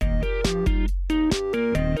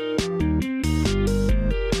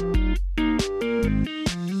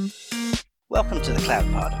Welcome to the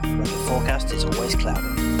CloudPod, where the forecast is always cloudy.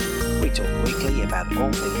 We talk weekly about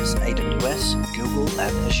all things AWS, Google,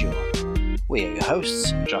 and Azure. We are your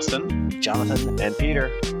hosts, Justin, Jonathan, and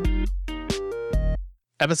Peter.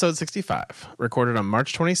 Episode 65, recorded on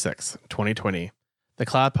March 26, 2020. The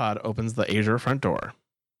CloudPod opens the Azure front door.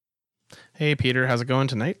 Hey, Peter, how's it going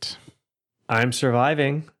tonight? I'm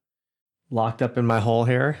surviving. Locked up in my hole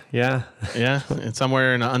here. Yeah. Yeah, it's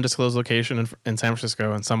somewhere in an undisclosed location in San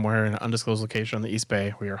Francisco and somewhere in an undisclosed location on the East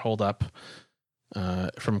Bay. We are holed up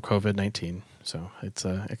from COVID-19. So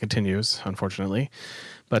it continues, unfortunately.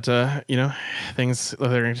 But, things,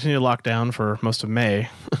 they're going to continue to lock down for most of May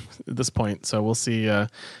at this point. So we'll see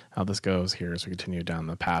how this goes here as we continue down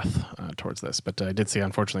the path towards this. But I did see,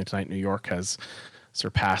 unfortunately, tonight New York has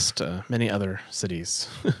surpassed many other cities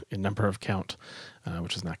in number of count,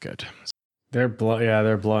 which is not good. They're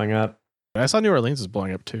blowing up. I saw New Orleans is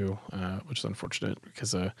blowing up too, which is unfortunate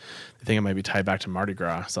because I think it might be tied back to Mardi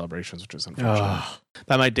Gras celebrations, which is unfortunate.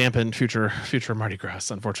 That might dampen future Mardi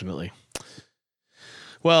Gras, unfortunately.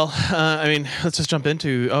 Well, let's just jump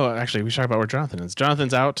into. Actually, we should talk about where Jonathan is.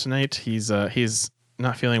 Jonathan's out tonight. He's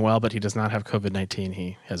not feeling well, but he does not have COVID-19.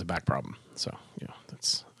 He has a back problem. So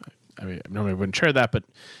that's. I normally wouldn't share that, but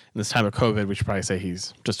in this time of COVID, we should probably say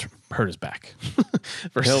he's just hurt his back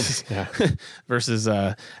versus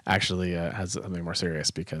actually has something more serious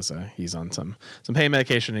because he's on some pain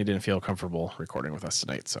medication. And he didn't feel comfortable recording with us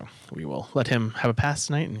tonight. So we will let him have a pass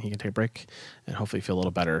tonight and he can take a break and hopefully feel a little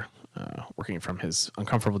better working from his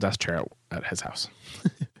uncomfortable desk chair at his house.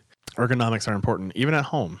 Ergonomics are important, even at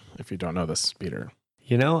home, if you don't know this, Peter.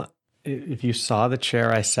 If you saw the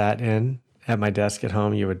chair I sat in at my desk at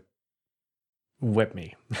home, you would whip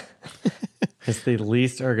me. It's the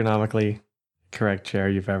least ergonomically correct chair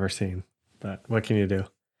you've ever seen. But what can you do?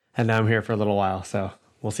 And now I'm here for a little while, so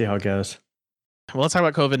we'll see how it goes. Well, let's talk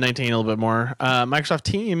about COVID-19 a little bit more. Microsoft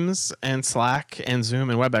Teams and Slack and Zoom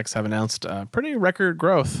and WebEx have announced pretty record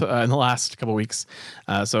growth in the last couple of weeks.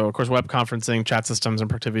 So, of course, web conferencing, chat systems, and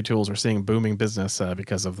productivity tools are seeing booming business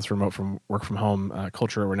because of this work from home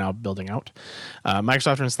culture we're now building out.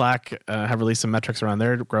 Microsoft and Slack have released some metrics around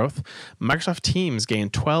their growth. Microsoft Teams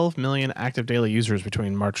gained 12 million active daily users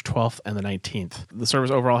between March 12th and the 19th. The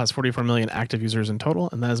service overall has 44 million active users in total,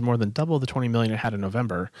 and that is more than double the 20 million it had in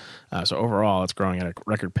November. So overall, it's growing at a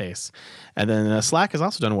record pace. And then Slack has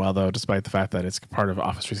also done well, though, despite the fact that it's part of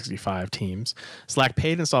Office 365 Teams. Slack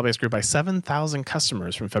paid install base grew by 7,000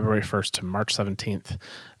 customers from February 1st to March 17th.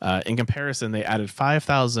 In comparison, they added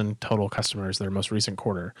 5,000 total customers their most recent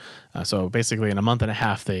quarter. So basically, in a month and a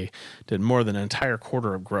half, they did more than an entire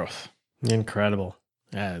quarter of growth. Incredible.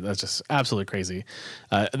 Yeah, that's just absolutely crazy.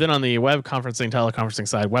 Then on the web conferencing, teleconferencing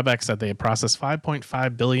side, WebEx said they had processed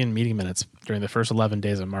 5.5 billion meeting minutes during the first 11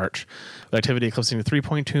 days of March, with activity eclipsing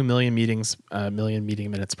 3.2 million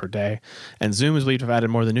meeting minutes per day. And Zoom is believed to have added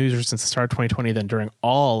more than users since the start of 2020 than during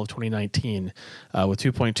all of 2019, with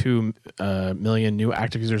 2.2 million new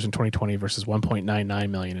active users in 2020 versus 1.99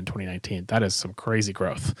 million in 2019. That is some crazy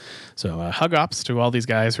growth. So hug ups to all these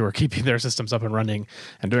guys who are keeping their systems up and running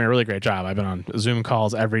and doing a really great job. I've been on Zoom calls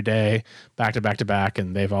every day, back to back,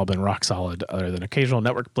 and they've all been rock solid, other than occasional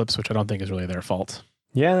network blips, which I don't think is really their fault.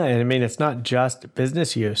 Yeah, and it's not just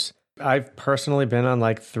business use. I've personally been on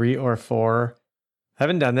like 3 or 4, I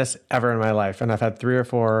haven't done this ever in my life, and I've had 3 or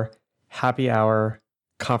 4 happy hour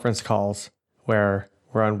conference calls where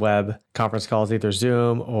we're on web conference calls, either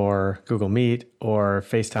Zoom or Google Meet or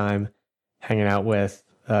FaceTime, hanging out with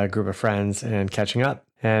a group of friends and catching up.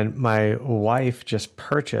 And my wife just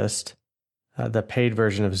purchased the paid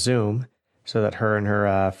version of Zoom so that her and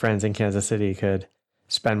her friends in Kansas City could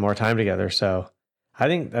spend more time together. So I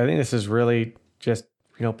think this is really just,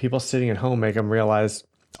 people sitting at home make them realize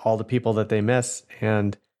all the people that they miss.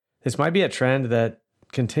 And this might be a trend that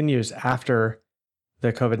continues after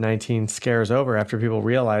the COVID-19 scare is over, after people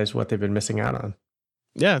realize what they've been missing out on.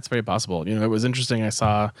 Yeah, it's very possible. It was interesting. I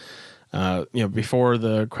saw before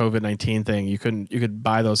the COVID-19 thing, you could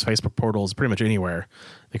buy those Facebook portals pretty much anywhere.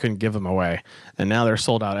 They couldn't give them away. And now they're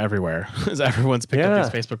sold out everywhere as everyone's picked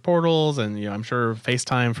up these Facebook portals. And, I'm sure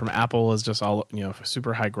FaceTime from Apple is just all,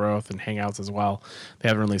 super high growth, and Hangouts as well. They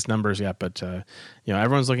haven't released numbers yet, but,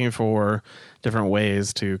 everyone's looking for different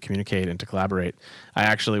ways to communicate and to collaborate. I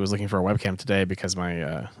actually was looking for a webcam today because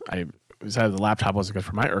my, decided the laptop wasn't good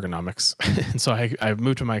for my ergonomics. And so I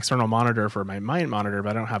moved to my external monitor for my main monitor,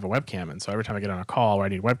 but I don't have a webcam. And so every time I get on a call where I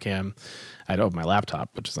need a webcam, I'd open my laptop,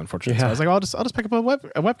 which is unfortunate. So I was like, I'll just pick up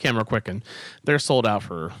a webcam real quick. And they're sold out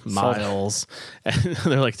for miles. And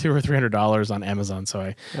they're like $200 or $300 on Amazon. So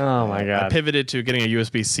I pivoted to getting a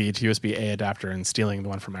USB-C to USB-A adapter and stealing the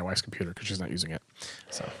one from my wife's computer because she's not using it.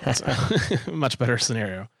 So it's a much better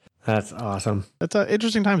scenario. That's awesome. It's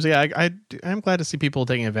interesting times. Yeah, I'm glad to see people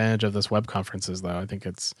taking advantage of this web conferences, though. I think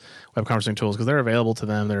it's web conferencing tools because they're available to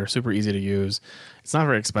them. They're super easy to use. It's not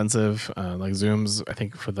very expensive. Like Zoom's, I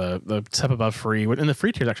think for the step above free, and the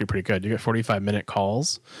free tier is actually pretty good. You get 45-minute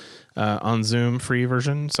calls on Zoom free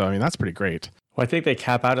version. So, I mean, that's pretty great. Well, I think they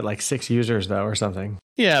cap out at like 6 users, though, or something.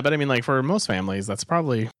 Yeah, but I mean, like for most families, that's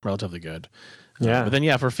probably relatively good. Yeah. But then,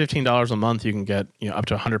 yeah, for $15 a month, you can get up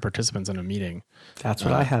to 100 participants in a meeting. That's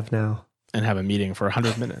what I have now. And have a meeting for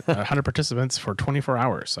 100 minutes, 100 participants for 24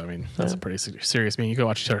 hours. So, I mean, that's a pretty serious meeting. You go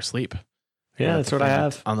watch each other sleep. Yeah, that's what I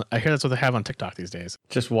have. I hear that's what they have on TikTok these days.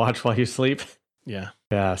 Just watch while you sleep. Yeah.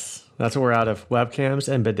 Yes. That's what we're out of.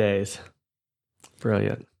 Webcams and bidets.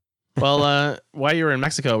 Brilliant. Well, while you were in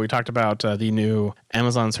Mexico, we talked about the new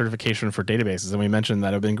Amazon certification for databases. And we mentioned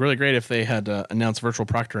that it would have been really great if they had announced virtual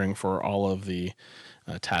proctoring for all of the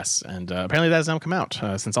tests. And apparently that has now come out.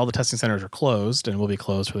 Since all the testing centers are closed and will be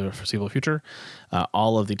closed for the foreseeable future,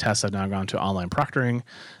 all of the tests have now gone to online proctoring.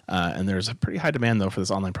 And there's a pretty high demand, though, for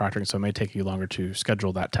this online proctoring, so it may take you longer to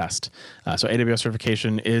schedule that test. So AWS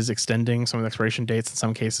certification is extending some of the expiration dates in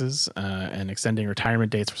some cases and extending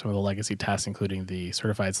retirement dates for some of the legacy tests, including the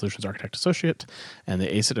Certified Solutions Architect Associate and the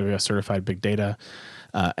AWS Certified Big Data.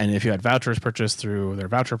 And if you had vouchers purchased through their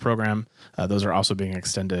voucher program, those are also being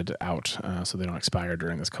extended out so they don't expire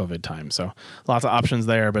during this COVID time. So lots of options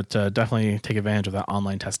there, but definitely take advantage of that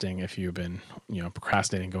online testing if you've been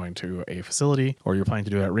procrastinating going to a facility or you're planning to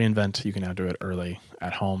do it at reInvent. You can now do it early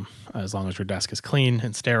at home as long as your desk is clean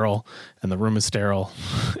and sterile and the room is sterile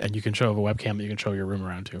and you can show a webcam that you can show your room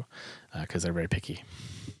around to because they're very picky.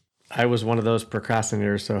 I was one of those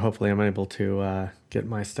procrastinators, so hopefully I'm able to get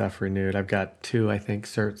my stuff renewed. I've got 2, I think,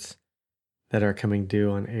 certs that are coming due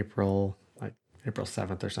on April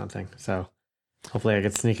 7th or something. So hopefully I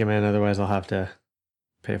could sneak them in. Otherwise, I'll have to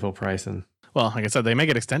pay full price. And well, like I said, they may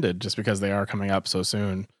get extended just because they are coming up so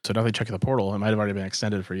soon. So definitely check the portal. It might have already been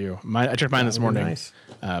extended for you. I checked mine this morning. Nice.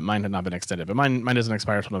 Mine had not been extended, but mine doesn't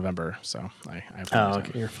expire until November. So I have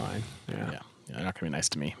okay, you're fine. Yeah, they're not going to be nice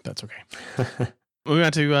to me. That's okay. Moving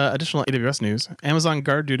on to additional AWS news. Amazon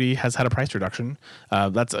Guard Duty has had a price reduction.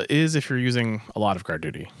 That is if you're using a lot of Guard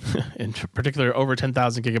Duty. In particular, over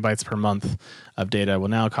 10,000 gigabytes per month of data will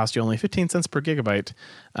now cost you only 15 cents per gigabyte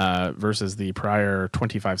versus the prior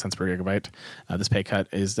 25 cents per gigabyte. This pay cut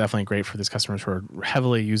is definitely great for these customers who are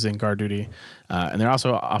heavily using Guard Duty. And they're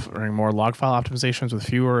also offering more log file optimizations with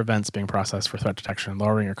fewer events being processed for threat detection,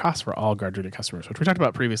 lowering your costs for all Guard Duty customers, which we talked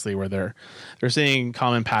about previously, where they're seeing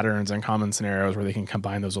common patterns and common scenarios where they can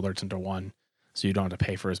combine those alerts into one. So you don't have to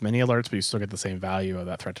pay for as many alerts, but you still get the same value of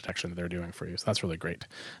that threat detection that they're doing for you. So that's really great.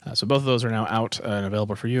 So both of those are now out and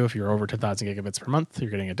available for you. If you're over 10,000 gigabits per month,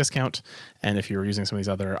 you're getting a discount. And if you're using some of these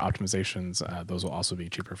other optimizations, those will also be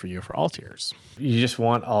cheaper for you for all tiers. You just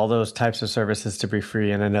want all those types of services to be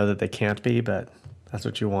free. And I know that they can't be, but that's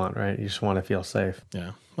what you want, right? You just want to feel safe.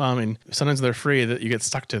 Yeah. Well, I mean, sometimes they're free that you get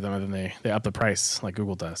stuck to them and then they up the price like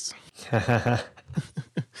Google does.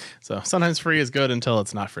 So sometimes free is good until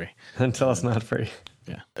it's not free. Until it's not free.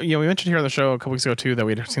 Yeah. We mentioned here on the show a couple weeks ago, too, that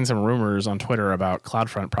we'd seen some rumors on Twitter about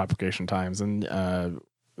CloudFront propagation times. And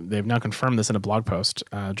they've now confirmed this in a blog post.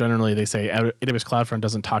 Generally, they say AWS CloudFront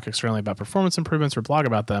doesn't talk externally about performance improvements or blog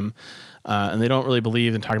about them. And they don't really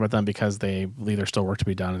believe in talking about them because they believe there's still work to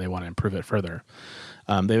be done and they want to improve it further.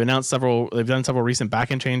 They've done several recent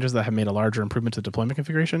backend changes that have made a larger improvement to deployment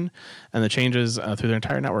configuration and the changes through their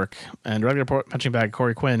entire network. And regular punching bag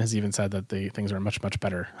Corey Quinn has even said that the things are much, much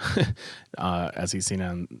better as he's seen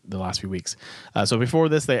in the last few weeks. So before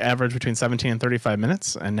this, they averaged between 17 and 35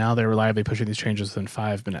 minutes, and now they're reliably pushing these changes within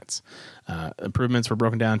 5 minutes. Improvements were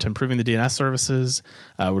broken down to improving the DNS services,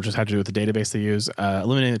 which just had to do with the database they use,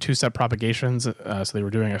 eliminating the two-step propagations. So they were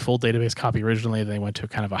doing a full database copy originally. They went to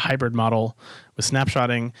kind of a hybrid model with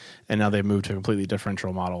snapshotting, and now they've moved to a completely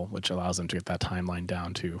differential model, which allows them to get that timeline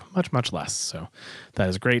down to much, much less. So that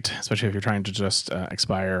is great, especially if you're trying to just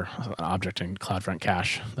expire an object in CloudFront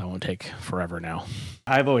cache. That won't take forever now.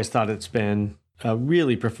 I've always thought it's been a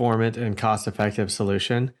really performant and cost-effective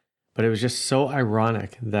solution, but it was just so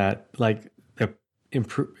ironic that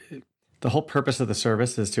the whole purpose of the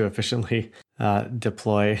service is to efficiently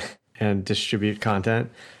deploy and distribute content.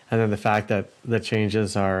 And then the fact that the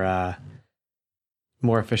changes are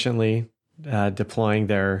more efficiently deploying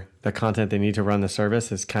the content they need to run the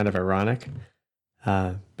service is kind of ironic.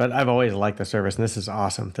 But I've always liked the service, and this is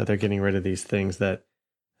awesome that they're getting rid of these things that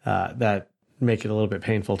make it a little bit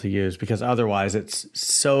painful to use, because otherwise it's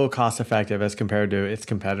so cost effective as compared to its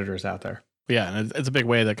competitors out there. Yeah, and it's a big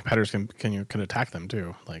way that competitors can attack them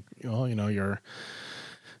too. Like, well, you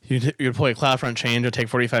deploy a CloudFront change, it'll take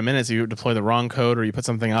 45 minutes. You deploy the wrong code, or you put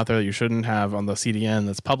something out there that you shouldn't have on the CDN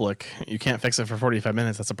that's public. You can't fix it for 45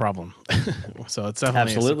 minutes. That's a problem. So it's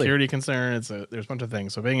definitely a security concern. There's a bunch of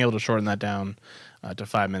things. So being able to shorten that down to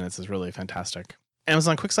 5 minutes is really fantastic.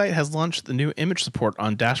 Amazon QuickSight has launched the new image support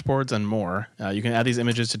on dashboards and more. You can add these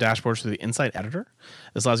images to dashboards through the Insight Editor.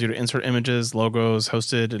 This allows you to insert images, logos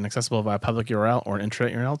hosted and accessible via public URL or an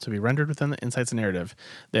intranet URL to be rendered within the Insights narrative.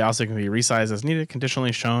 They also can be resized as needed,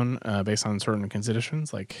 conditionally shown based on certain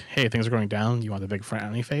conditions. Like, hey, things are going down, you want the big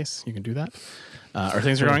frowny face, you can do that. Or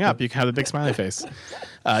things are going up, you can have the big smiley face. You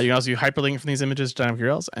can also hyperlink from these images to dynamic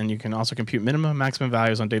URLs, and you can also compute minimum and maximum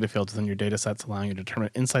values on data fields within your data sets, allowing you to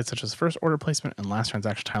determine insights such as first order placement and last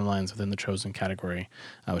transaction timelines within the chosen category,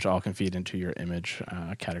 which all can feed into your image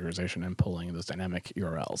categorization and pulling those dynamic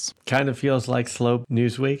URLs. Kind of feels like slow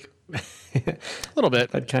news week. A little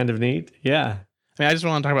bit. But kind of neat. Yeah. I mean, I just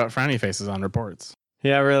want to talk about frowny faces on reports.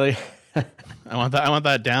 Yeah, really. I want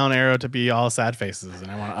that down arrow to be all sad faces,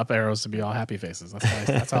 and I want up arrows to be all happy faces.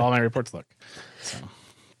 That's how all my reports look. So,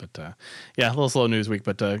 but yeah, a little slow news week,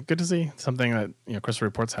 but good to see something that Crystal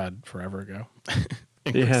Reports had forever ago.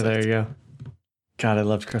 Yeah, there you go. God, I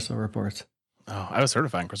loved Crystal Reports. Oh, I was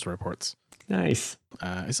certifying Crystal Reports. Nice.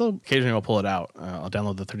 I still occasionally will pull it out. I'll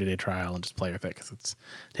download the 30-day trial and just play with it because it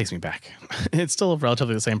takes me back. It's still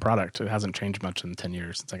relatively the same product. It hasn't changed much in 10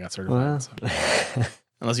 years since I got certified. Wow. So.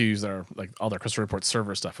 Unless you use all their Crystal Reports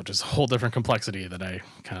server stuff, which is a whole different complexity that I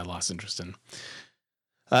kind of lost interest in.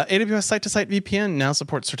 AWS Site-to-Site VPN now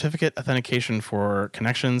supports certificate authentication for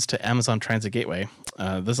connections to Amazon Transit Gateway.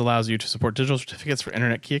 This allows you to support digital certificates for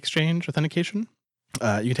internet key exchange authentication.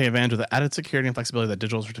 You can take advantage of the added security and flexibility that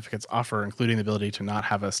digital certificates offer, including the ability to not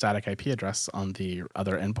have a static IP address on the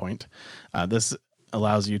other endpoint. This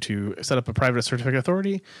allows you to set up a private certificate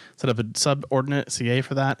authority, set up a subordinate CA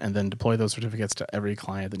for that, and then deploy those certificates to every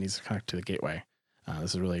client that needs to connect to the gateway.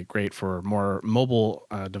 This is really great for more mobile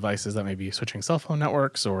devices that may be switching cell phone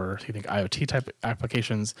networks, or if you think IoT type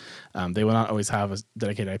applications. They will not always have a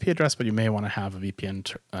dedicated IP address, but you may want to have a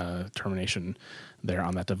VPN termination there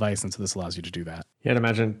on that device, and so this allows you to do that. You had to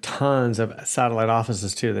imagine tons of satellite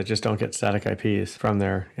offices too that just don't get static IPs from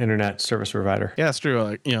their internet service provider. Yeah, that's true.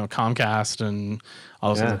 Like Comcast and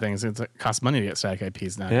all those kinds of things. It costs money to get static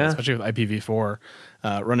IPs now, especially with IPv4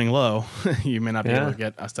 running low. You may not be able to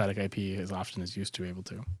get a static IP as often as you used to be able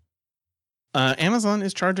to. Amazon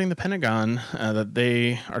is charging the Pentagon that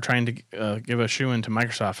they are trying to give a shoe-in to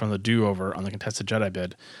Microsoft from the do-over on the contested Jedi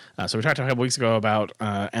bid. So we talked a couple weeks ago about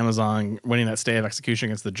Amazon winning that stay of execution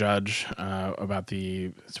against the judge about the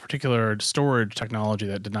particular storage technology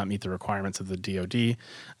that did not meet the requirements of the DoD.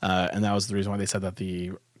 And that was the reason why they said that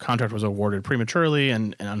the contract was awarded prematurely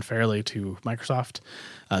and unfairly to Microsoft.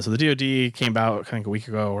 So the DoD came out, I think, a week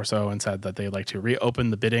ago or so and said that they'd like to reopen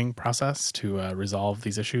the bidding process to resolve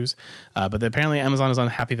these issues. But apparently Amazon is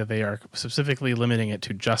unhappy that they are specifically limiting it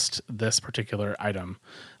to just this particular item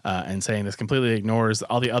and saying this completely ignores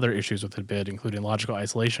all the other issues with the bid, including logical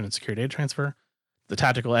isolation and secure data transfer, the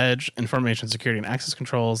tactical edge, information security and access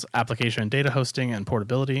controls, application and data hosting and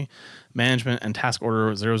portability, management and task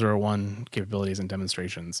order 001 capabilities and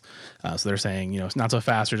demonstrations. So they're saying, it's not so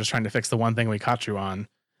fast. You're just trying to fix the one thing we caught you on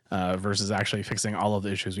versus actually fixing all of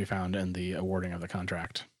the issues we found in the awarding of the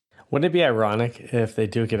contract. Wouldn't it be ironic if they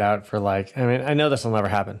duke it out for I know this will never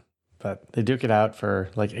happen, but they duke it out for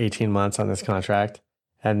 18 months on this contract,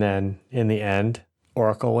 and then in the end,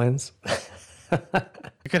 Oracle wins?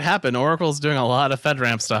 It could happen. Oracle's doing a lot of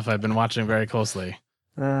FedRAMP stuff I've been watching very closely.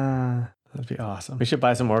 That'd be awesome. We should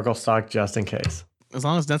buy some Oracle stock just in case. As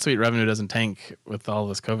long as NetSuite revenue doesn't tank with all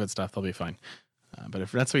this COVID stuff, they'll be fine. But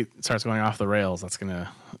if NetSuite starts going off the rails,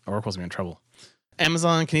 Oracle's gonna be in trouble.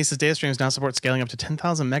 Amazon Kinesis data streams now support scaling up to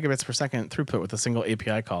 10,000 megabits per second throughput with a single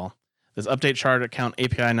API call. This update shard account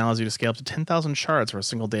API now allows you to scale up to 10,000 shards for a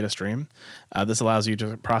single data stream. This allows you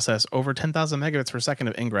to process over 10,000 megabits per second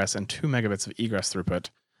of ingress and 2 megabits of egress throughput,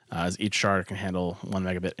 as each shard can handle 1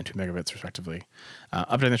 megabit and 2 megabits respectively.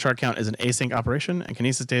 Updating the shard count is an async operation, and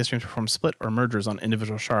Kinesis data streams perform split or mergers on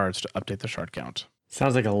individual shards to update the shard count.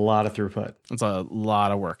 Sounds like a lot of throughput. It's a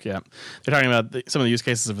lot of work, yeah. They're talking about some of the use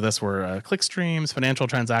cases of this were click streams, financial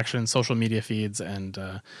transactions, social media feeds, and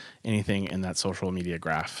anything in that social media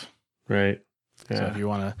graph. Right. Yeah. So if you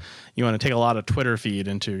want to take a lot of Twitter feed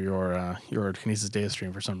into your Kinesis data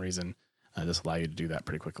stream for some reason, this allows you to do that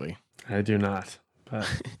pretty quickly. I do not, but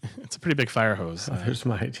it's a pretty big fire hose. Others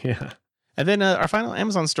might, yeah. And then our final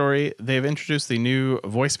Amazon story, they've introduced the new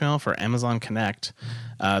voicemail for Amazon Connect.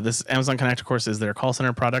 This Amazon Connect, of course, is their call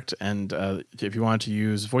center product. And if you wanted to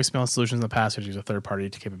use voicemail solutions in the past, you would use a third-party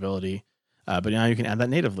capability. But now you can add that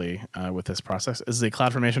natively with this process. This is a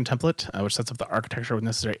CloudFormation template, which sets up the architecture with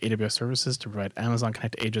necessary AWS services to provide Amazon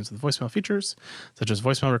Connect agents with voicemail features, such as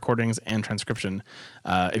voicemail recordings and transcription.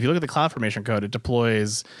 If you look at the CloudFormation code, it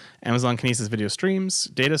deploys Amazon Kinesis video streams,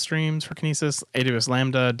 data streams for Kinesis, AWS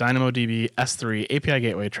Lambda, DynamoDB, S3, API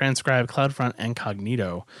Gateway, Transcribe, CloudFront, and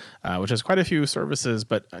Cognito, which has quite a few services,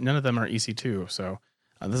 but none of them are EC2. So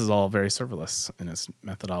this is all very serverless in its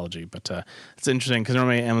methodology, but it's interesting because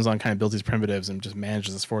normally Amazon kind of builds these primitives and just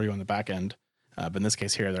manages this for you on the back end. But in this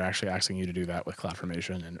case here, they're actually asking you to do that with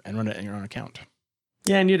CloudFormation and run it in your own account.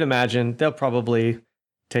 Yeah, and you'd imagine they'll probably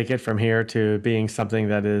take it from here to being something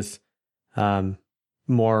that is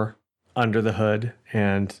more under the hood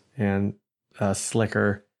and a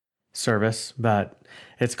slicker service. But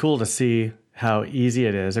it's cool to see how easy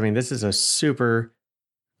it is. I mean, this is a super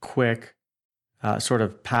quick sort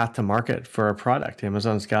of path to market for a product.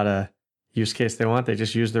 Amazon's got a use case they want. They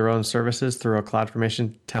just use their own services, through a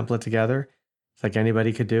CloudFormation template together. It's like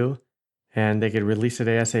anybody could do, and they could release it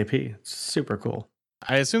ASAP. It's super cool.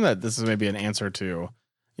 I assume that this is maybe an answer to,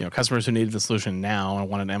 customers who needed the solution now and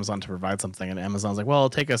wanted Amazon to provide something, and Amazon's like, well, it'll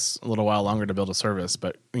take us a little while longer to build a service,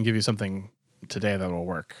 but we can give you something today that will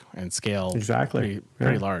work and scale exactly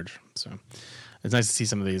pretty large. So it's nice to see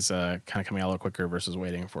some of these kind of coming out a little quicker versus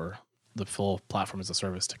waiting for the full platform as a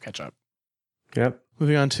service to catch up. Yep.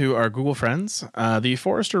 Moving on to our Google friends. The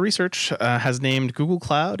Forrester Research has named Google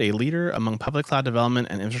Cloud a leader among public cloud development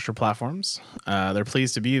and infrastructure platforms. They're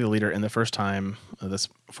pleased to be the leader in the first time this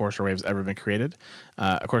Forrester Wave has ever been created.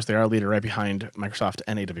 Of course, they are a leader right behind Microsoft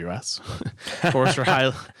and AWS.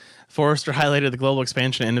 Forrester highlighted the global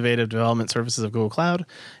expansion and innovative development services of Google Cloud,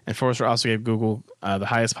 and Forrester also gave Google the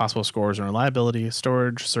highest possible scores in reliability,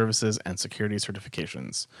 storage, services, and security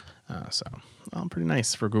certifications. So pretty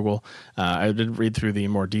nice for Google. I did read through the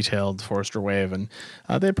more detailed Forrester Wave, and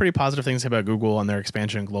they had pretty positive things about Google and their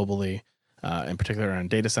expansion globally, in particular on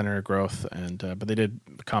data center growth. And but they did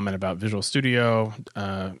comment about Visual Studio.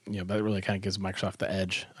 That really kind of gives Microsoft the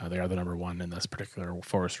edge. They are the number one in this particular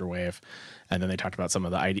Forrester Wave. And then they talked about some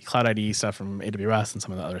of the Cloud IDE stuff from AWS and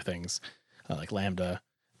some of the other things like Lambda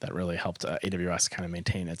that really helped AWS kind of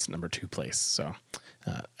maintain its number 2 place. So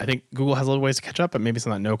I think Google has a little ways to catch up, but maybe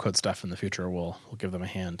some of that no-code stuff in the future will give them a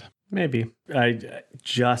hand. Maybe. I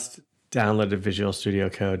just downloaded Visual Studio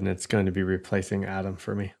Code, and it's going to be replacing Atom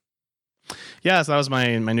for me. Yeah, so that was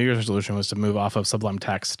my New Year's resolution, was to move off of Sublime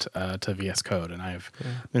Text to VS Code, and I've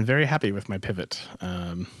been very happy with my pivot.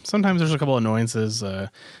 Sometimes there's a couple of annoyances. I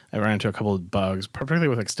ran into a couple of bugs, particularly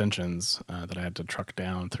with extensions that I had to truck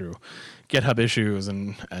down through GitHub issues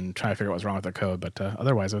and try to figure out what's wrong with the code. But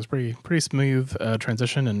otherwise, it was pretty smooth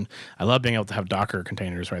transition, and I love being able to have Docker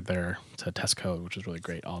containers right there to test code, which is really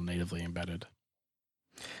great, all natively embedded.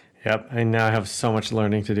 Yep, I now have so much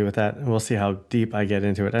learning to do with that. We'll see how deep I get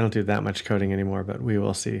into it. I don't do that much coding anymore, but we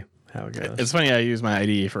will see how it goes. It's funny, I use my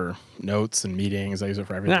IDE for notes and meetings. I use it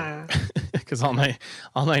for everything because all my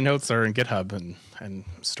notes are in GitHub and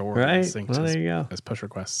stored and synced there you go. as push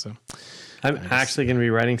requests. So I'm actually going to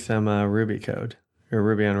be writing some Ruby code or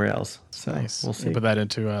Ruby on Rails. So nice. We'll see. You put that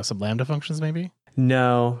into some Lambda functions, maybe?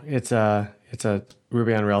 No, it's a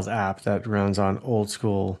Ruby on Rails app that runs on old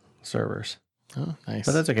school servers. Oh, nice.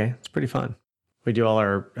 But that's okay. It's pretty fun. We do all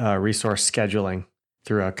our resource scheduling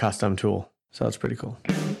through a custom tool. So that's pretty cool.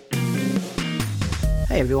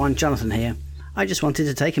 Hey everyone, Jonathan here. I just wanted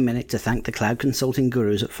to take a minute to thank the cloud consulting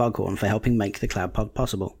gurus at Foghorn for helping make the CloudPod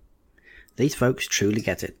possible. These folks truly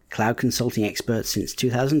get it. Cloud consulting experts since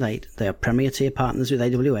 2008, they are premier tier partners with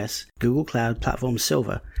AWS, Google Cloud Platform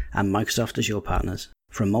Silver, and Microsoft Azure partners.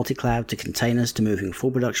 From multi-cloud to containers to moving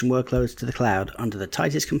full production workloads to the cloud under the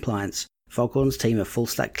tightest compliance, Foghorn's team of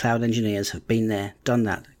full-stack cloud engineers have been there, done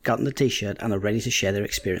that, gotten the t-shirt, and are ready to share their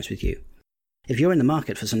experience with you. If you're in the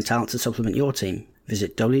market for some talent to supplement your team,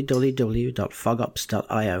 visit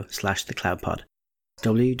www.fogops.io/thecloudpod.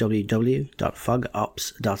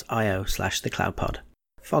 www.fogops.io/thecloudpod.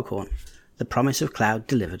 Foghorn, the promise of cloud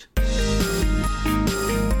delivered.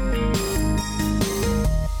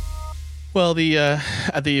 Well, the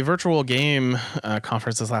at the virtual game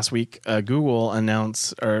conference this last week, Google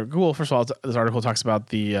announced, or Google, first of all, this article talks about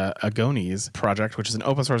the Agonies project, which is an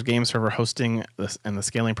open source game server hosting and the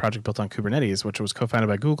scaling project built on Kubernetes, which was co-founded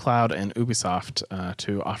by Google Cloud and Ubisoft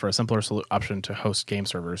to offer a simpler option to host game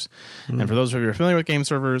servers. And for those of you who are familiar with game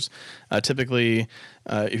servers, typically,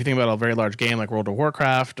 if you think about a very large game like World of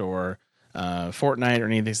Warcraft or Fortnite or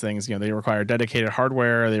any of these things, they require dedicated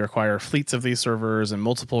hardware. They require fleets of these servers in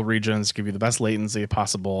multiple regions to give you the best latency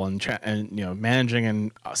possible. And managing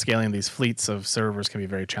and scaling these fleets of servers can be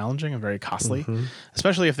very challenging and very costly,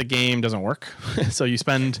 especially if the game doesn't work. So you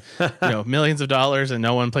spend millions of dollars and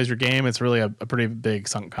no one plays your game. It's really a pretty big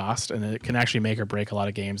sunk cost, and it can actually make or break a lot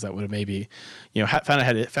of games that would have maybe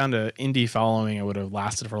found an indie following. It would have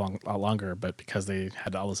lasted for a lot longer, but because they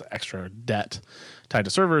had all this extra debt tied to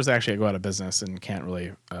servers, they actually go out of business and can't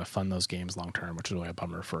really fund those games long term, which is really a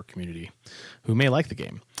bummer for a community who may like the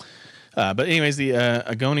game. But anyways, the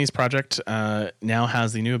Agonies project now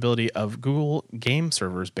has the new ability of Google Game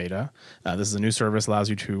Servers Beta. This is a new service that allows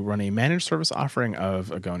you to run a managed service offering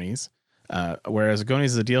of Agonies. Whereas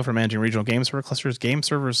Agonies is a deal for managing regional game server clusters, Game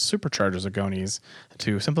Servers supercharges Agonies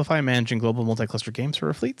to simplify managing global multi-cluster game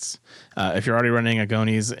server fleets. If you're already running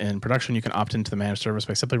Agonies in production, you can opt into the managed service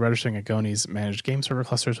by simply registering Agonies managed game server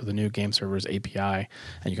clusters with the new Game Servers API,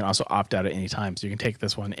 and you can also opt out at any time. So you can take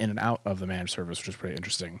this one in and out of the managed service, which is pretty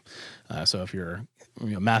interesting. So if you're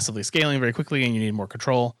massively scaling very quickly and you need more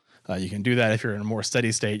control, you can do that. If you're in a more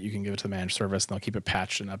steady state, you can give it to the managed service, and they'll keep it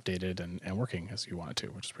patched and updated and working as you want it to,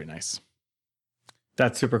 which is pretty nice.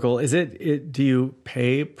 That's super cool. Is it do you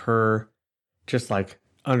pay per just like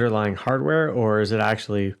underlying hardware, or is it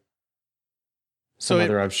actually some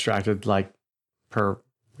other abstracted like per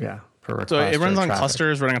request? So it runs on traffic?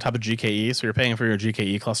 clusters running on top of GKE. So you're paying for your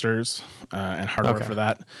GKE clusters and hardware for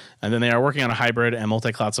that. And then they are working on a hybrid and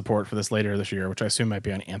multi-cloud support for this later this year, which I assume might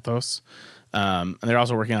be on Anthos. And they're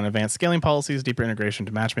also working on advanced scaling policies, deeper integration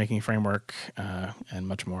to matchmaking framework, and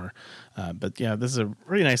much more. But yeah, this is a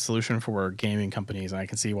really nice solution for gaming companies, and I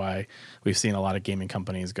can see why we've seen a lot of gaming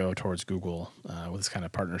companies go towards Google with this kind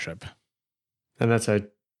of partnership. And that's a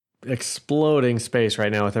exploding space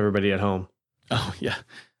right now with everybody at home. Oh yeah,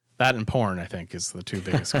 that and porn I think is the two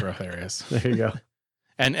biggest growth areas. There you go.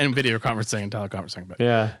 and video conferencing and teleconferencing. But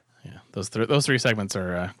yeah, those three segments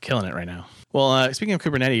are killing it right now. Well, speaking of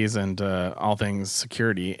Kubernetes and all things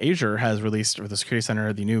security, Azure has released for the Security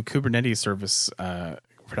Center the new Kubernetes service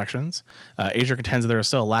protections. Azure contends that there is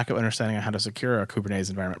still a lack of understanding on how to secure a Kubernetes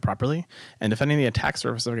environment properly, and defending the attack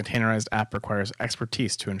surface of a containerized app requires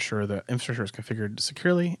expertise to ensure the infrastructure is configured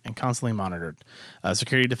securely and constantly monitored.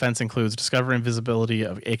 Security defense includes discovery and visibility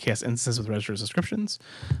of AKS instances with registered subscriptions,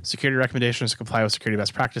 security recommendations to comply with security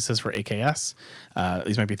best practices for AKS.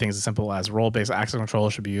 These might be things as simple as role-based access control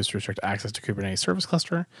should be used to restrict access to Kubernetes service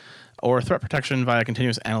cluster, or threat protection via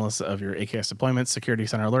continuous analysis of your AKS deployments. Security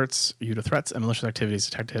Center alerts you to threats and malicious activities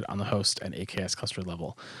detected on the host and AKS cluster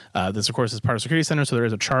level. This, of course, is part of Security Center, so there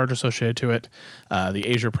is a charge associated to it.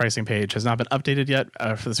 The Azure pricing page has not been updated yet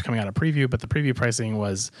for this coming out of preview, but the preview pricing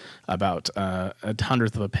was about a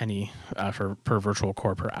hundredth of a penny per virtual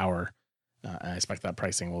core per hour. And I expect that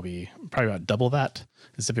pricing will be probably about double that.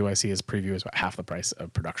 The CPYC's preview is about half the price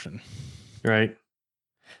of production. Right.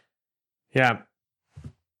 Yeah.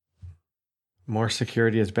 More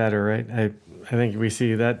security is better, right? I think we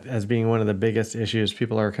see that as being one of the biggest issues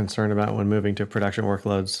people are concerned about when moving to production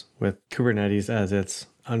workloads with Kubernetes as its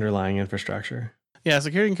underlying infrastructure. Yeah,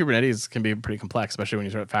 security in Kubernetes can be pretty complex, especially when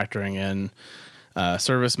you start factoring in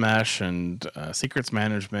service mesh and secrets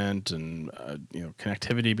management and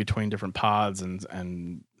connectivity between different pods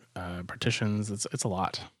and partitions. It's a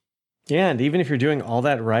lot. Yeah, and even if you're doing all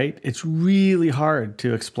that right, it's really hard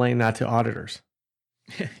to explain that to auditors.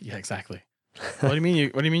 Yeah, exactly. What do you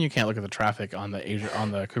mean? What do you mean you can't look at the traffic on the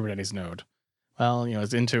Kubernetes node? Well,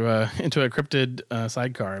 it's into a encrypted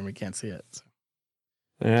sidecar, and we can't see it. So.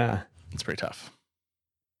 Yeah, it's pretty tough.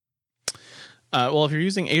 Well, if you're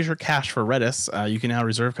using Azure Cache for Redis, you can now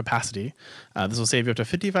reserve capacity. This will save you up to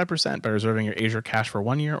 55% by reserving your Azure Cache for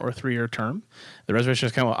 1 year or 3 year term. The reservation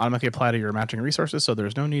discount will automatically apply to your matching resources, so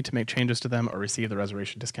there's no need to make changes to them or receive the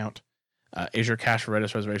reservation discount. Azure Cache for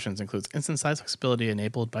Redis reservations includes instance size flexibility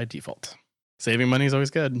enabled by default. Saving money is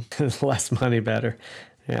always good. Less money, better.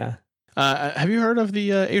 Yeah. Have you heard of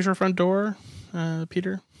the Azure front door,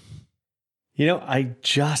 Peter? I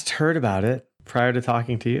just heard about it prior to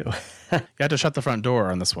talking to you. You had to shut the front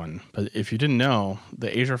door on this one. But if you didn't know,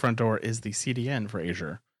 the Azure front door is the CDN for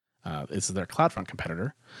Azure. This is their CloudFront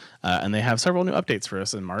competitor. And they have several new updates for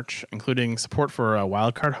us in March, including support for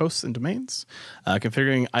wildcard hosts and domains,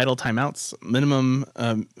 configuring idle timeouts, minimum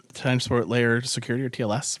time support layer security or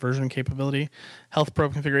TLS version capability, health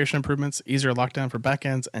probe configuration improvements, easier lockdown for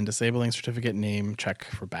backends, and disabling certificate name check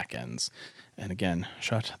for backends. And again,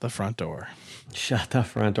 shut the front door. Shut the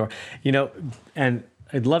front door. And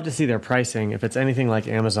I'd love to see their pricing. If it's anything like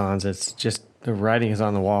Amazon's, it's just the writing is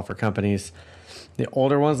on the wall for companies. The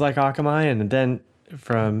older ones like Akamai, and then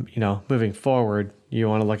from moving forward, you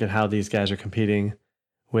want to look at how these guys are competing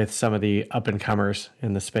with some of the up and comers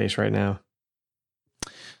in the space right now.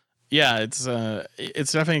 Yeah, it's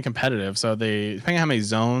definitely competitive. So depending on how many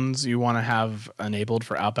zones you want to have enabled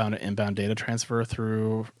for outbound and inbound data transfer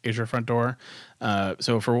through Azure Front Door.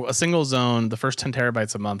 So for a single zone, the first 10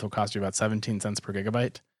 terabytes a month will cost you about 17 cents per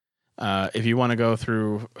gigabyte. If you want to go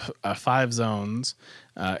through 5 zones,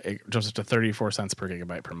 it jumps up to 34 cents per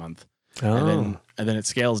gigabyte per month. Oh. And then it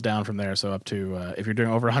scales down from there. So up to if you're doing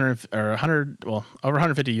over 100 or 100, well, over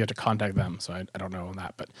 150, you have to contact them. So I don't know on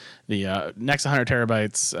that, but the next 100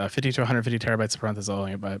 terabytes, 50 to 150 terabytes per month is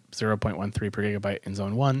only about 0.13 per gigabyte in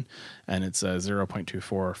zone 1, and it's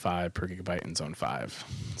 0.245 per gigabyte in zone 5.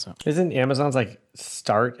 So isn't Amazon's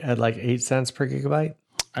start at 8 cents per gigabyte?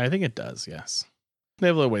 I think it does. Yes. They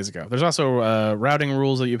have a little ways to go. There's also routing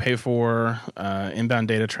rules that you pay for, inbound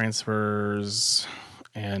data transfers,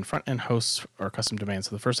 and front-end hosts or custom domains.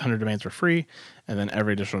 So the first 100 domains are free, and then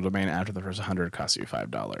every additional domain after the first 100 costs you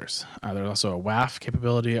 $5. There's also a WAF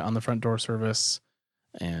capability on the front door service,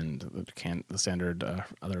 and the standard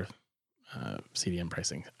other CDN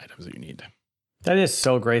pricing items that you need. That is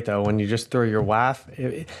so great, though, when you just throw your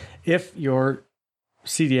WAF. If your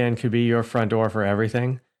CDN could be your front door for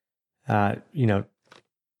everything, that's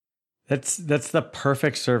the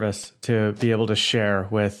perfect service to be able to share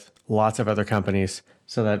with lots of other companies,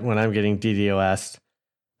 so that when I'm getting DDoS,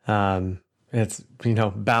 it's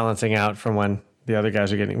balancing out from when the other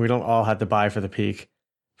guys are getting. We don't all have to buy for the peak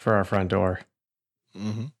for our front door.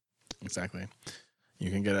 Mm-hmm. Exactly.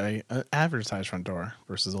 You can get an average size front door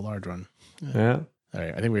versus a large one. Yeah. All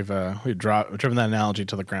right. I think we've driven that analogy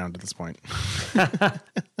to the ground at this point.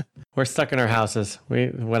 We're stuck in our houses.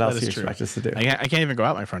 What else do you expect us to do? I can't even go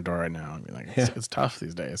out my front door right now. I mean, it's tough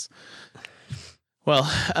these days. Well,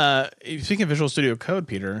 speaking of Visual Studio Code,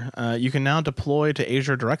 Peter, you can now deploy to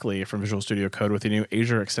Azure directly from Visual Studio Code with the new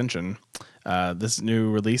Azure extension. This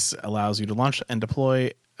new release allows you to launch and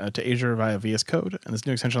deploy to Azure via VS Code, and this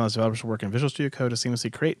new extension allows developers to work in Visual Studio Code to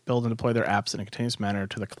seamlessly create, build, and deploy their apps in a continuous manner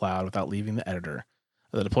to the cloud without leaving the editor.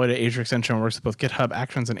 The deploy to Azure extension works with both GitHub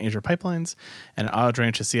Actions and Azure pipelines, and an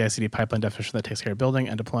auto-drain to CI/CD pipeline definition that takes care of building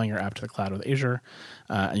and deploying your app to the cloud with Azure.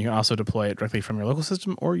 And you can also deploy it directly from your local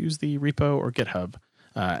system or use the repo or GitHub,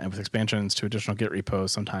 and with expansions to additional Git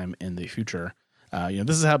repos sometime in the future.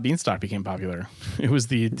 This is how Beanstalk became popular. It was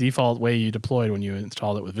the default way you deployed when you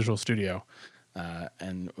installed it with Visual Studio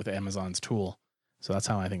and with Amazon's tool. So that's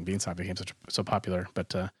how I think Beanstalk became so popular. But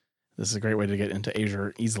this is a great way to get into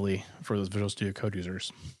Azure easily for those Visual Studio Code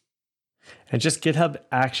users. And just GitHub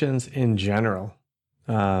Actions in general.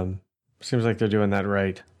 Seems like they're doing that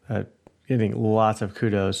right. Getting lots of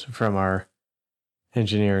kudos from our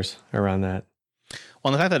engineers around that.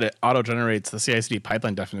 Well, and the fact that it auto-generates the CI/CD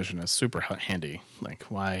pipeline definition is super handy. Like,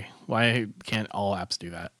 why can't all apps do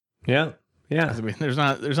that? Yeah. I mean, there's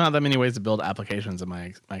not that many ways to build applications in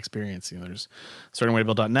my experience. There's a certain way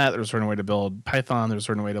to build .NET. There's a certain way to build Python. There's a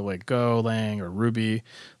certain way to Go, Lang, or Ruby.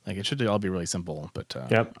 It should all be really simple. But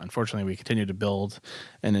Unfortunately, we continue to build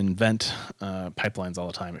and invent pipelines all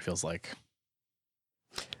the time. It feels like.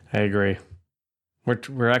 I agree.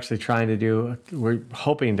 We're actually we're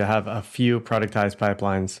hoping to have a few productized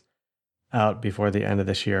pipelines out before the end of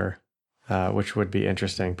this year, which would be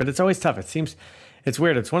interesting. But it's always tough. It's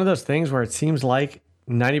weird. It's one of those things where it seems like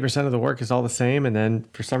 90% of the work is all the same, and then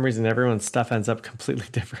for some reason everyone's stuff ends up completely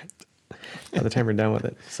different by the time we're done with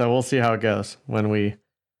it. So we'll see how it goes when we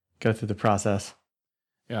go through the process.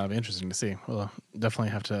 Yeah, it'll be interesting to see. We'll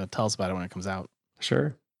definitely have to tell us about it when it comes out.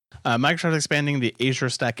 Sure. Microsoft is expanding the Azure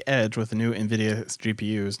Stack Edge with the new NVIDIA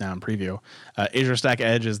GPUs now in preview. Azure Stack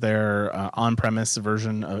Edge is their on-premise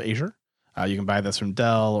version of Azure. You can buy this from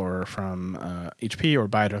Dell or from HP, or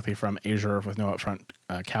buy it directly from Azure with no upfront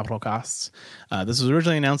capital costs. This was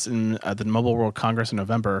originally announced at the Mobile World Congress in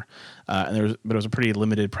November, but it was a pretty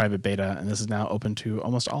limited private beta, and this is now open to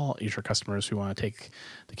almost all Azure customers who want to take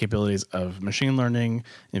the capabilities of machine learning,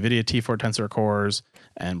 NVIDIA T4 Tensor cores,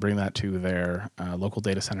 and bring that to their local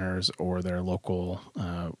data centers or their local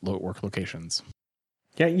work locations.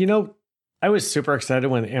 Yeah, I was super excited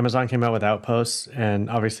when Amazon came out with Outposts, and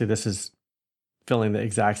obviously this is filling the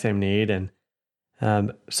exact same need. And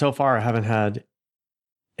so far, I haven't had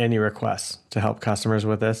any requests to help customers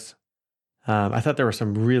with this. I thought there were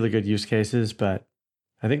some really good use cases, but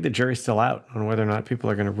I think the jury's still out on whether or not people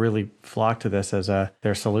are going to really flock to this as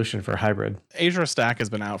their solution for hybrid. Azure Stack has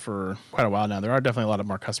been out for quite a while now. There are definitely a lot of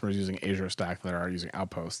more customers using Azure Stack than there are using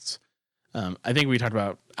Outposts. I think we talked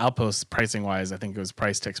about Outposts pricing wise. I think it was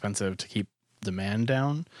priced too expensive to keep demand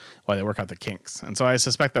down while they work out the kinks. And so I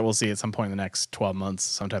suspect that we'll see at some point in the next 12 months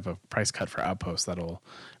some type of price cut for Outposts that'll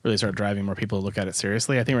really start driving more people to look at it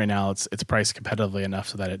seriously. I think right now it's priced competitively enough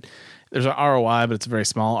so that there's an ROI, but it's a very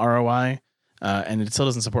small ROI. And it still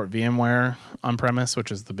doesn't support VMware on premise,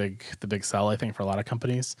 which is the big sell, I think, for a lot of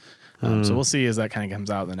companies. So we'll see as that kind of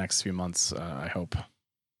comes out in the next few months, I hope.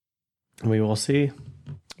 We will see.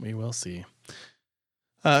 We will see.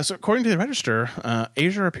 So according to the register,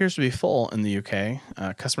 Azure appears to be full in the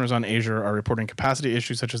UK. Customers on Azure are reporting capacity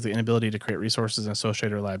issues such as the inability to create resources and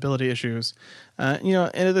associated reliability issues. At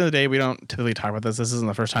the end of the day, we don't typically talk about this. This isn't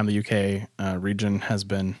the first time the UK region has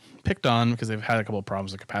been picked on because they've had a couple of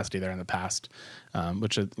problems with capacity there in the past,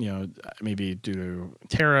 which maybe due to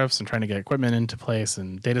tariffs and trying to get equipment into place,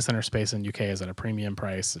 and data center space in UK is at a premium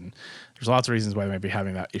price, and there's lots of reasons why they might be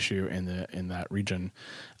having that issue in that region.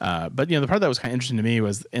 But the part that was kind of interesting to me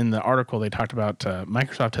was in the article they talked about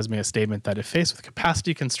Microsoft has made a statement that if faced with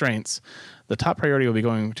capacity constraints, the top priority will be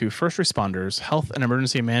going to first responders, health and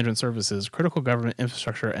emergency management services, critical government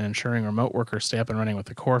infrastructure, and ensuring remote workers stay up and running with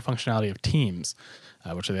the core functionality of Teams,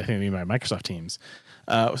 which I think they mean by Microsoft Teams.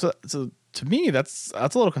 So to me, that's a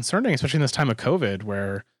little concerning, especially in this time of COVID,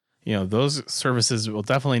 where those services will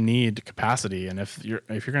definitely need capacity. And if you're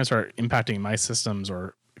going to start impacting my systems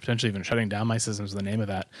or potentially even shutting down my systems in the name of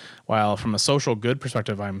that, while from a social good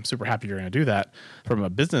perspective, I'm super happy you're going to do that. From a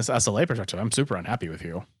business SLA perspective, I'm super unhappy with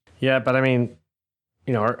you. Yeah, but I mean,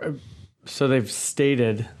 so they've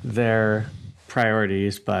stated their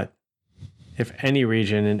priorities, but if any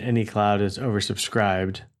region in any cloud is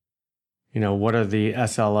oversubscribed, what are the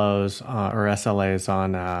SLOs or SLAs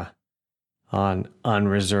on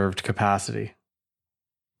unreserved capacity?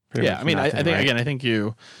 Yeah, I mean, I think right? Again, I think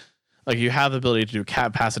you have the ability to do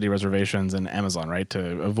capacity reservations in Amazon, right,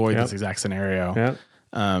 to avoid this exact scenario. Yep.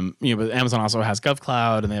 But Amazon also has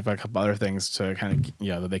GovCloud, and they have a couple other things to kind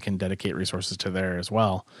of, that they can dedicate resources to there as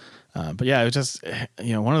well. But yeah, it was just,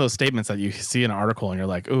 one of those statements that you see in an article and you're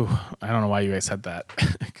like, ooh, I don't know why you guys said that,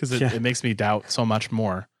 because it makes me doubt so much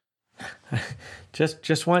more.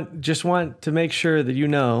 Just want to make sure that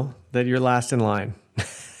that you're last in line.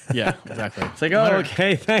 Yeah, exactly. It's like, oh,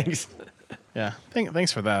 okay, thanks. Yeah,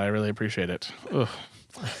 thanks for that. I really appreciate it.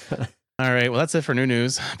 All right, well, that's it for new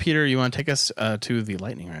news. Peter, you want to take us to the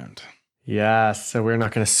lightning round? Yeah, so we're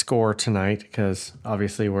not going to score tonight because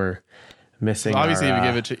obviously we're missing. Well, obviously, you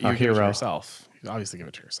give it to yourself. You obviously give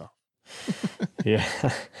it to yourself. Yeah,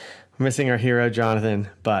 we're missing our hero, Jonathan,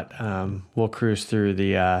 but we'll cruise through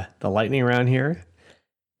the lightning round here.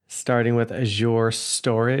 Starting with Azure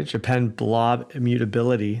Storage, append blob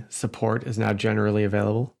immutability support is now generally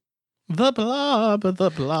available. The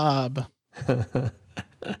blob.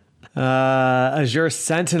 Azure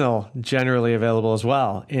Sentinel generally available as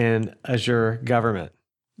well in Azure Government.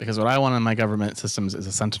 Because what I want in my government systems is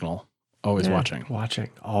a Sentinel, always watching.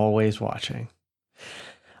 Always watching.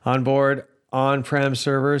 Onboard on-prem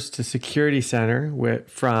servers to Security Center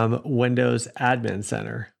from Windows Admin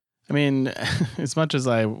Center. I mean, as much as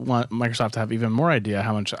I want Microsoft to have even more idea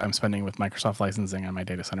how much I'm spending with Microsoft licensing on my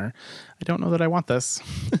data center, I don't know that I want this.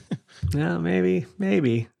 No, maybe.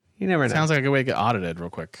 You never know. Sounds like a good way to get audited real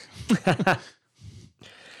quick.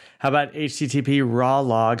 How about HTTP raw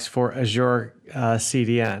logs for Azure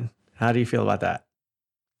CDN? How do you feel about that?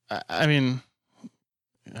 I mean,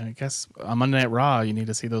 I guess on Monday Night Raw, you need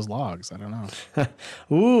to see those logs. I don't know.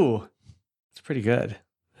 Ooh, it's pretty good.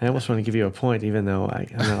 I almost want to give you a point, even though I'm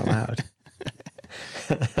not allowed.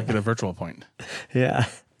 I get a virtual point. Yeah.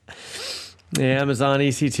 The Amazon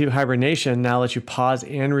EC2 hibernation now lets you pause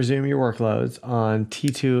and resume your workloads on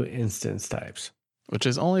T2 instance types. Which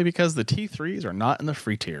is only because the T3s are not in the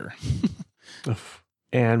free tier.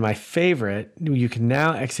 And my favorite, you can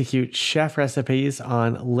now execute chef recipes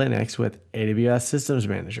on Linux with AWS Systems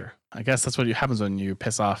Manager. I guess that's what happens when you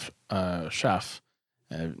piss off Chef.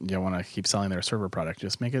 You don't want to keep selling their server product.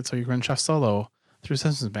 Just make it so you can run Chef solo through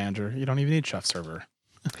Systems Manager. You don't even need Chef server.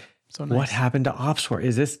 So nice. What happened to OpsWorks?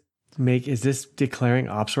 Is this declaring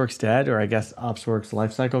OpsWorks dead, or I guess OpsWorks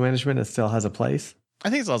lifecycle management it still has a place? I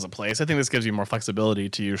think it still has a place. I think this gives you more flexibility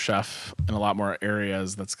to use Chef in a lot more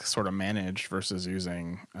areas that's sort of managed versus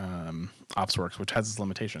using OpsWorks, which has its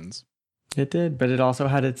limitations. It did, but it also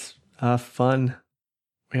had its fun.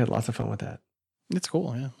 We had lots of fun with that. It's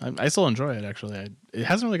cool. Yeah, I still enjoy it. Actually, it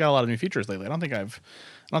hasn't really got a lot of new features lately. I don't think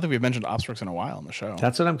we've mentioned OpsWorks in a while on the show.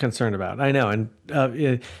 That's what I'm concerned about. I know, and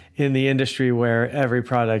in the industry where every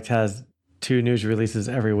product has 2 news releases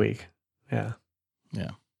every week. Yeah.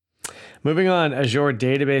 Moving on, Azure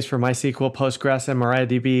database for MySQL, Postgres, and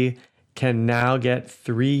MariaDB can now get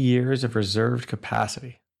 3 years of reserved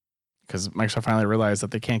capacity. Because Microsoft finally realized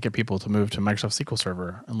that they can't get people to move to Microsoft SQL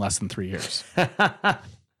Server in less than 3 years.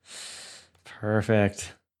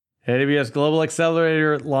 Perfect. AWS Global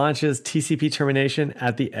Accelerator launches TCP termination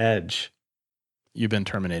at the edge. You've been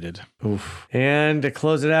terminated. Oof. And to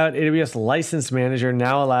close it out, AWS License Manager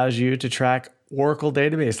now allows you to track Oracle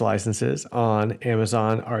database licenses on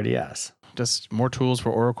Amazon RDS. Just more tools for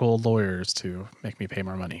Oracle lawyers to make me pay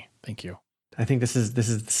more money. Thank you. I think this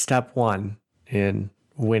is step 1 in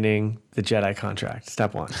winning the Jedi contract.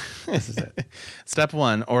 Step 1. This is it. Step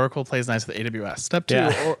 1, Oracle plays nice with AWS. Step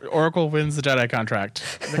 2, Oracle wins the Jedi contract.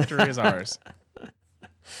 Victory is ours.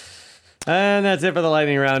 And that's it for the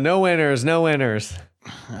lightning round. No winners.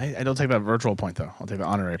 I don't take that virtual point, though. I'll take the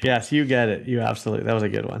honorary point. Yes, you get it. You absolutely. That was a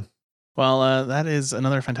good one. Well, that is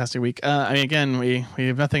another fantastic week. Again, we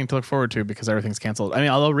have nothing to look forward to because everything's canceled.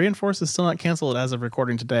 Although Reinforce is still not canceled as of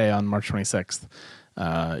recording today on March 26th.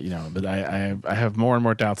 But I have more and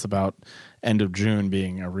more doubts about end of June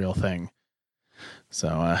being a real thing.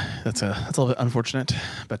 So that's a little bit unfortunate.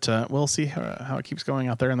 But we'll see how it keeps going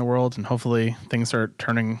out there in the world, and hopefully things start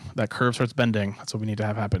turning. That curve starts bending. That's what we need to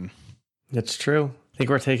have happen. That's true. I think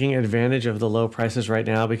we're taking advantage of the low prices right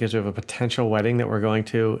now because we have a potential wedding that we're going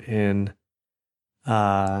to in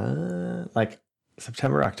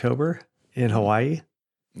September, October in Hawaii.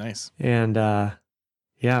 Nice. And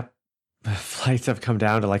flights have come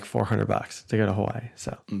down to like $400 to go to Hawaii.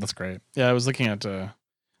 So that's great. Yeah, I was looking at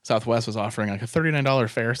Southwest was offering like a $39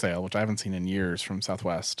 fare sale, which I haven't seen in years from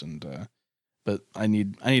Southwest, and but I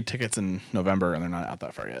need tickets in November, and they're not out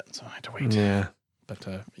that far yet, so I have to wait. Yeah. But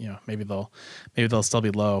maybe they'll still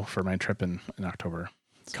be low for my trip in October.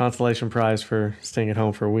 Consolation prize for staying at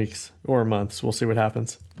home for weeks or months. We'll see what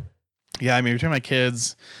happens. Yeah, I mean, between my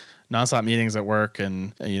kids, nonstop meetings at work,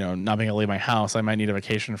 and not being able to leave my house, I might need a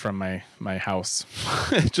vacation from my house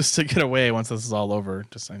just to get away once this is all over.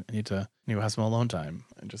 I need to have some alone time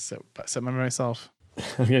and just sit by myself.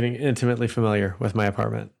 I'm getting intimately familiar with my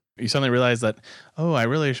apartment. You suddenly realize that, we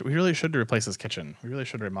really should replace this kitchen. We really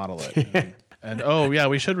should remodel it. And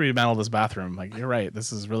we should remodel this bathroom. Like, you're right.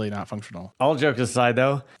 This is really not functional. All jokes aside,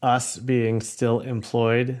 though, us being still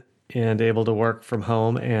employed and able to work from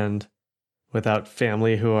home and without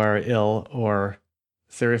family who are ill or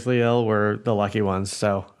seriously ill, we're the lucky ones.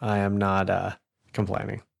 So I am not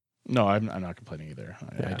complaining. No, I'm not complaining either.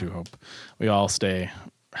 I do hope we all stay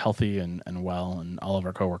healthy and well, and all of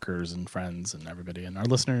our coworkers and friends and everybody and our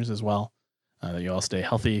listeners as well. That you all stay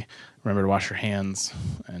healthy. Remember to wash your hands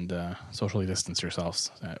and socially distance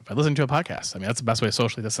yourselves by listening to a podcast. I mean, that's the best way to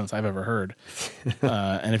socially distance I've ever heard.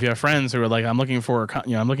 And if you have friends who are like, I'm looking for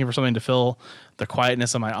something to fill the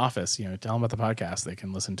quietness of my office, tell them about the podcast. They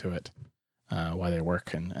can listen to it while they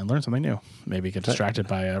work and learn something new. Maybe get distracted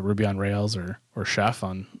by Ruby on Rails or Chef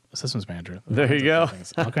on Systems Manager. There you go.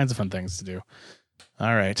 All kinds of fun things to do.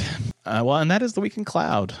 All right. And that is the Week in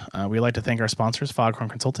Cloud. We'd like to thank our sponsors, Foghorn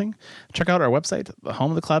Consulting. Check out our website, the home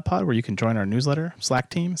of the CloudPod, where you can join our newsletter, Slack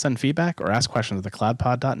team, send feedback, or ask questions at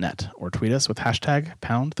thecloudpod.net, or tweet us with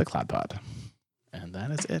 #poundthecloudpod. And that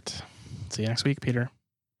is it. See you next week, Peter.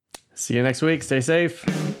 See you next week. Stay safe.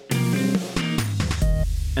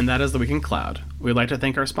 And that is the Week in Cloud. We'd like to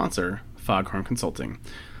thank our sponsor, Foghorn Consulting.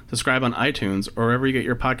 Subscribe on iTunes or wherever you get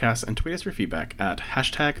your podcasts, and tweet us your feedback at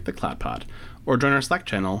 #thecloudpod. Or join our Slack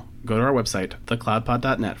channel, go to our website,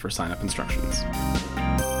 thecloudpod.net, for sign-up instructions.